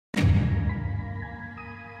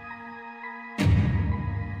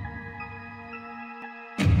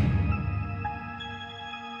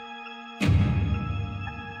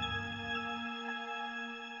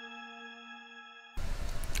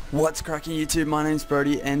What's cracking YouTube? My name's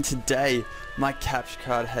Brodie and today my capture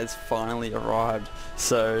card has finally arrived.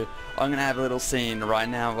 So I'm going to have a little scene right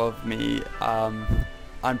now of me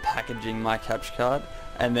unpackaging my capture card,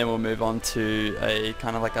 and then we'll move on to a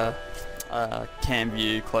kind of like a cam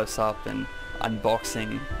view close up and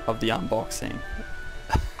unboxing of the unboxing.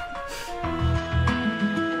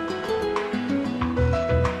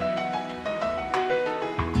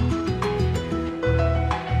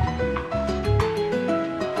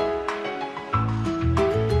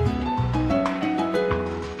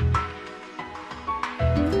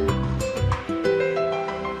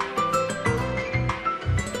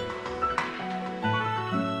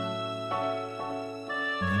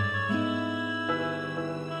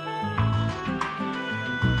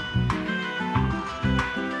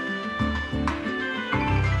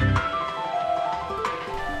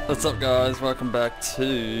 What's up guys, welcome back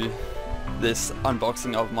to this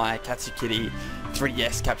unboxing of my Katsukity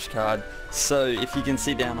 3DS capture card. So if you can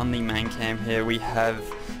see down on the main cam here, we have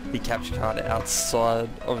the capture card outside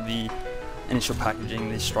of the initial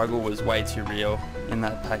packaging. The struggle was way too real in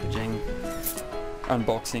that packaging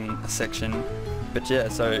unboxing section. But yeah,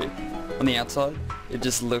 so on the outside it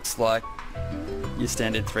just looks like your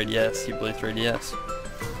standard 3DS, your blue 3DS.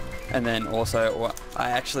 And then also I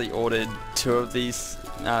actually ordered 2 of these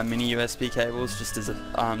mini USB cables just as a,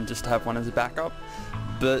 just to have one as a backup,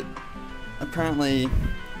 but apparently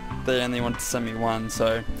they only wanted to send me one,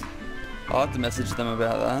 so I'll have to message them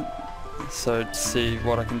about that, so to see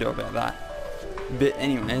what I can do about that. But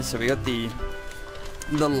anyway, so we got the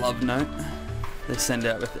love note they send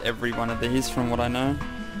out with every one of these from what I know.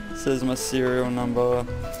 It says my serial number,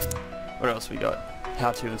 what else we got,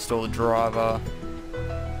 how to install the driver,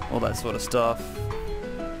 all that sort of stuff.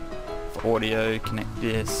 For audio, connect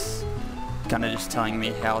this, kind of just telling me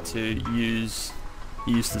how to use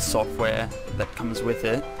the software that comes with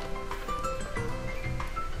it.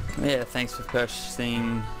 Yeah, thanks for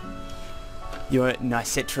purchasing your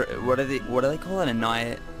Nisetro. What do they call it?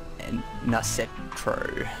 A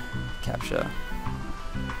Nisetro capture.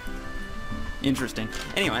 Interesting.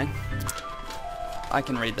 Anyway, I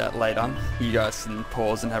can read that later. You guys can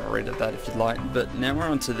pause and have a read of that if you'd like. But now we're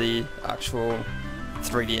on to the actual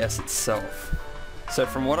 3DS itself. So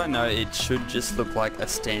from what I know, it should just look like a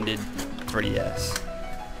standard 3DS.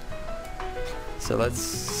 So let's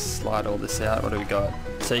slide all this out. What do we got?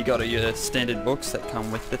 So you got your standard books that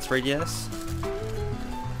come with the 3DS.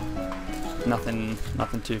 Nothing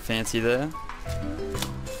too fancy there.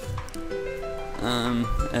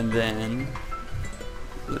 And then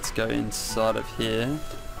let's go inside of here.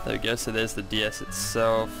 There we go. So there's the DS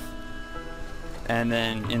itself. And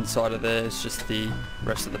then inside of there is just the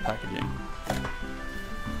rest of the packaging.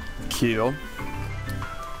 Cool.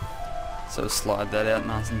 So slide that out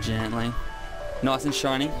nice and gently. Nice and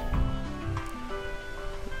shiny.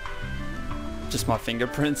 Just my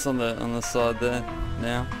fingerprints on the side there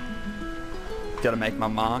now. Gotta make my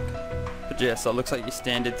mark. But yeah, so it looks like your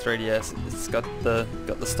standard 3DS. It's got the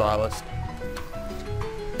stylus.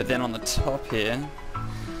 But then on the top here,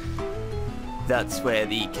 that's where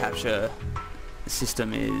the capture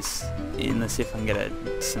system is in. Let's see if I can get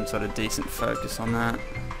some sort of decent focus on that.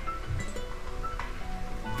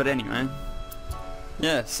 But anyway,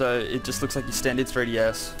 yeah, so it just looks like your standard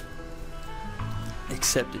 3DS,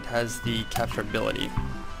 except it has the capture ability.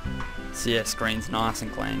 So yeah, screen's nice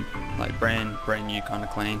and clean, like brand new kind of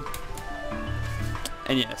clean.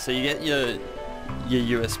 And yeah, so you get your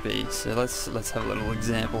USB. So let's have a little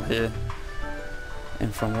example here.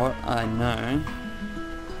 And from what I know,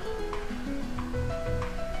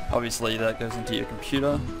 obviously that goes into your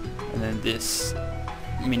computer, and then this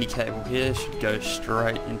mini cable here should go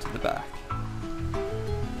straight into the back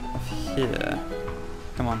of here.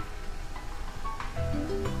 Come on.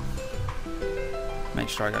 Make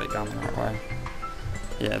sure I got it going the right way.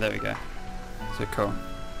 Yeah, there we go. So cool.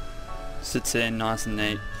 Sits in nice and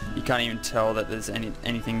neat. You can't even tell that there's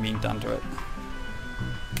anything being done to it.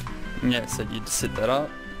 And yeah, so you just sit that up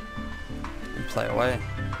and play away.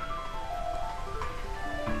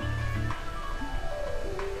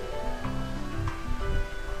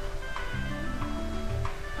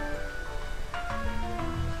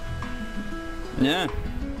 Yeah,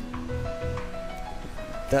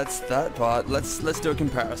 that's that part. Let's do a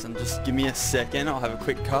comparison. Just give me a second, I'll have a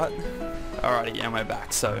quick cut. Alrighty, and we're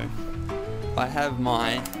back. So I have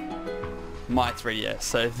my 3DS,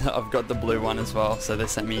 so I've got the blue one as well, so they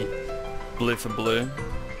sent me blue for blue.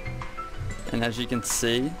 And as you can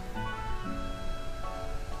see,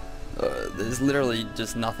 there's literally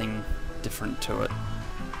just nothing different to it.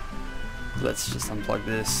 Let's just unplug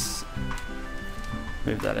this,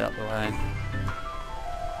 move that out the way.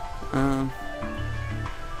 Turn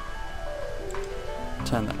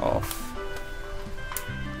that off.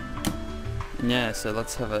 And yeah, so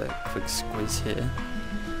let's have a quick squeeze here.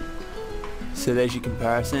 So there's your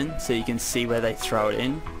comparison, so you can see where they throw it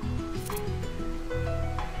in.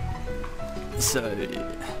 So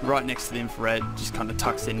right next to the infrared, just kind of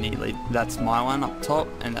tucks in neatly. That's my one up top,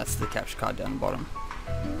 and that's the capture card down the bottom.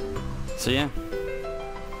 So yeah,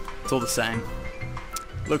 it's all the same.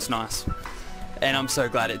 Looks nice. And I'm so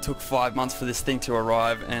glad it took 5 months for this thing to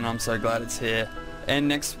arrive, and I'm so glad it's here. And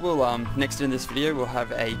next in this video we'll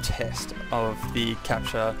have a test of the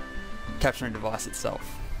capturing device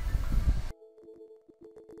itself.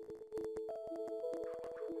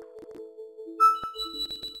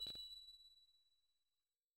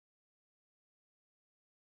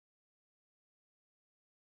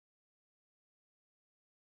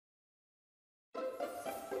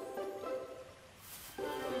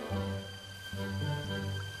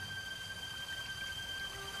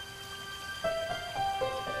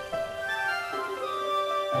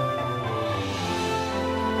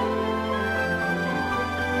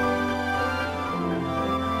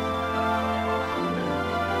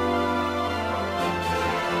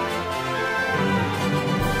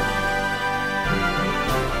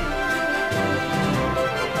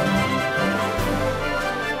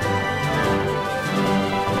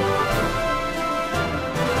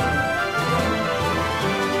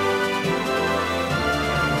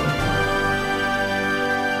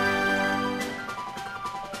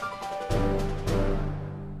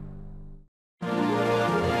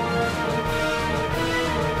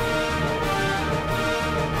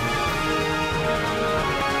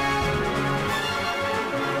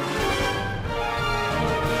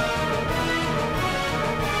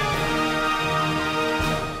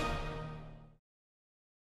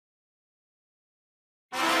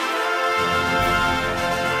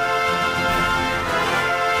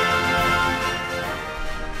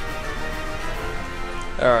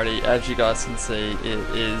 Alrighty, as you guys can see, it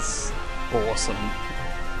is awesome.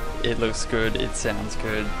 It looks good, it sounds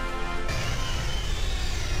good.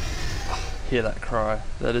 Hear that cry,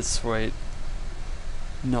 that is sweet.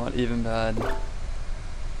 Not even bad.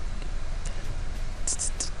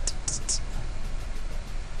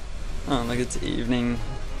 Oh, look, it's evening.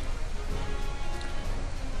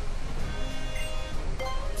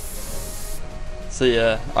 So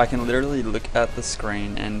yeah, I can literally look at the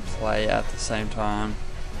screen and play at the same time.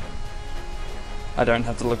 I don't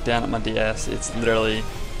have to look down at my DS, it's literally,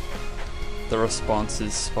 the response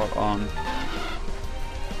is spot on.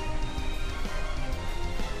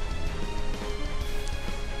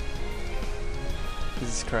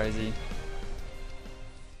 This is crazy.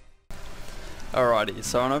 Alrighty,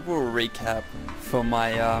 so an overall recap for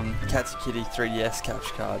my Katsukity 3DS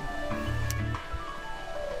capture card.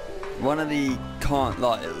 One of the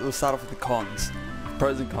we'll start off with the cons.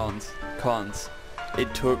 Pros and cons. Cons.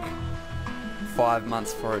 It took 5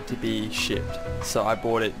 months for it to be shipped. So I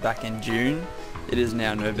bought it back in June. It is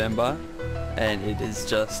now November, and it has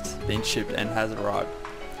just been shipped and has arrived.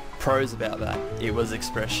 Pros about that, it was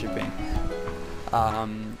express shipping.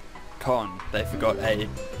 Con, they forgot a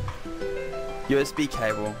USB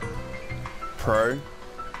cable. Pro,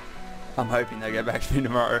 I'm hoping they go back to me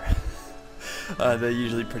tomorrow. They're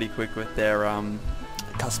usually pretty quick with their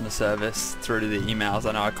customer service through to the emails.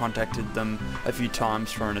 I know I contacted them a few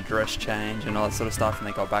times for an address change and all that sort of stuff, and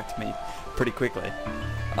they got back to me pretty quickly.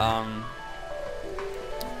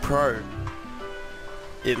 Pro,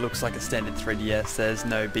 it looks like a standard 3DS. There's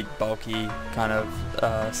no big bulky kind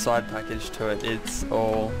of side package to it. It's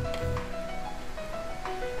all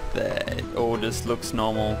there. It all just looks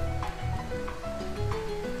normal.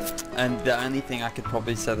 And the only thing I could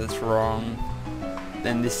probably say that's wrong,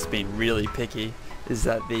 and this has been really picky, is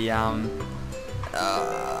that the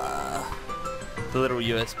little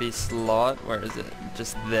USB slot, where is it?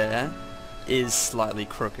 Just there, is slightly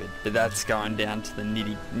crooked, but that's going down to the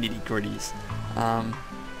nitty gritties.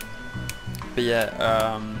 But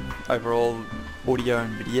yeah, overall audio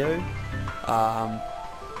and video.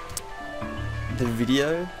 The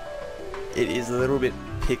video, it is a little bit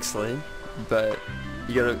pixely, but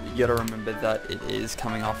you gotta remember that it is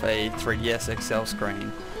coming off a 3DS XL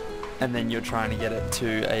screen, and then you're trying to get it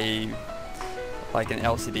to an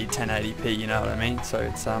LCD 1080p, you know what I mean? So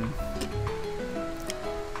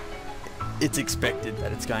it's expected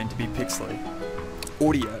that it's going to be pixely.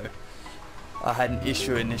 Audio, I had an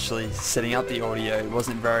issue initially setting up the audio. It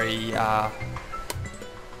wasn't very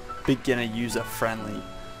beginner user friendly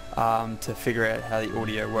to figure out how the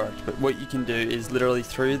audio worked. But what you can do is literally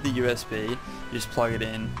through the USB, you just plug it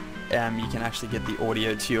in, and you can actually get the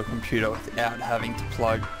audio to your computer without having to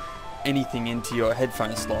plug anything into your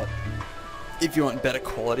headphone slot. If you want better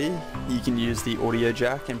quality, you can use the audio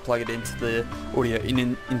jack and plug it into the audio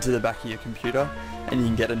into the back of your computer, and you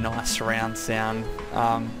can get a nice surround sound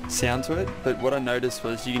to it. But what I noticed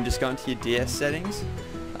was you can just go into your DS settings,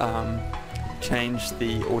 change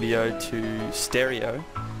the audio to stereo,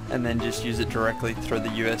 and then just use it directly through the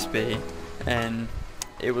USB, and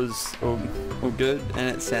it was all good,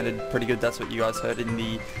 and it sounded pretty good. That's what you guys heard in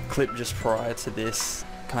the clip just prior to this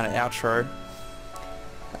kind of outro.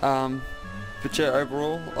 But yeah,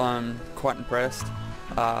 overall, I'm quite impressed.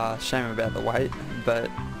 Shame about the wait,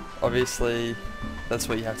 but obviously that's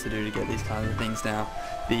what you have to do to get these kinds of things now.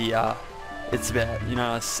 It's about, you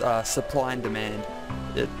know, supply and demand.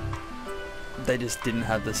 They just didn't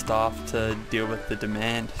have the staff to deal with the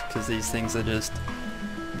demand, because these things are just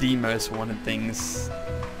the most wanted things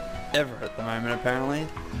ever at the moment, apparently.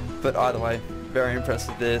 But either way, very impressed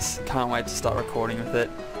with this. Can't wait to start recording with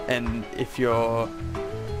it. And if you're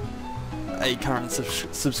a current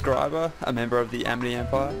subscriber, a member of the Amity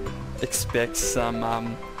Empire, expect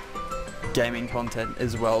some gaming content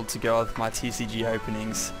as well to go with my TCG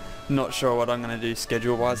openings. Not sure what I'm going to do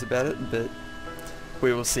schedule wise about it, but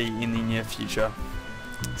we will see in the near future.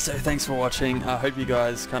 So thanks for watching. I hope you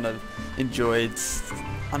guys kind of enjoyed,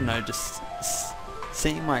 I don't know, just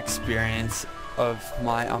seeing my experience of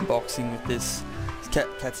my unboxing with this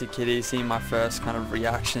Katsukity, seeing my first kind of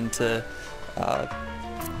reaction to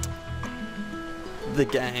the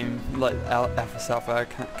game, like Alpha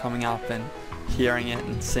coming up, and hearing it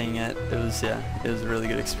and seeing it. It was a really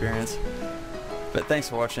good experience. But thanks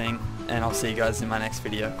for watching, and I'll see you guys in my next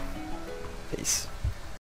video. Peace.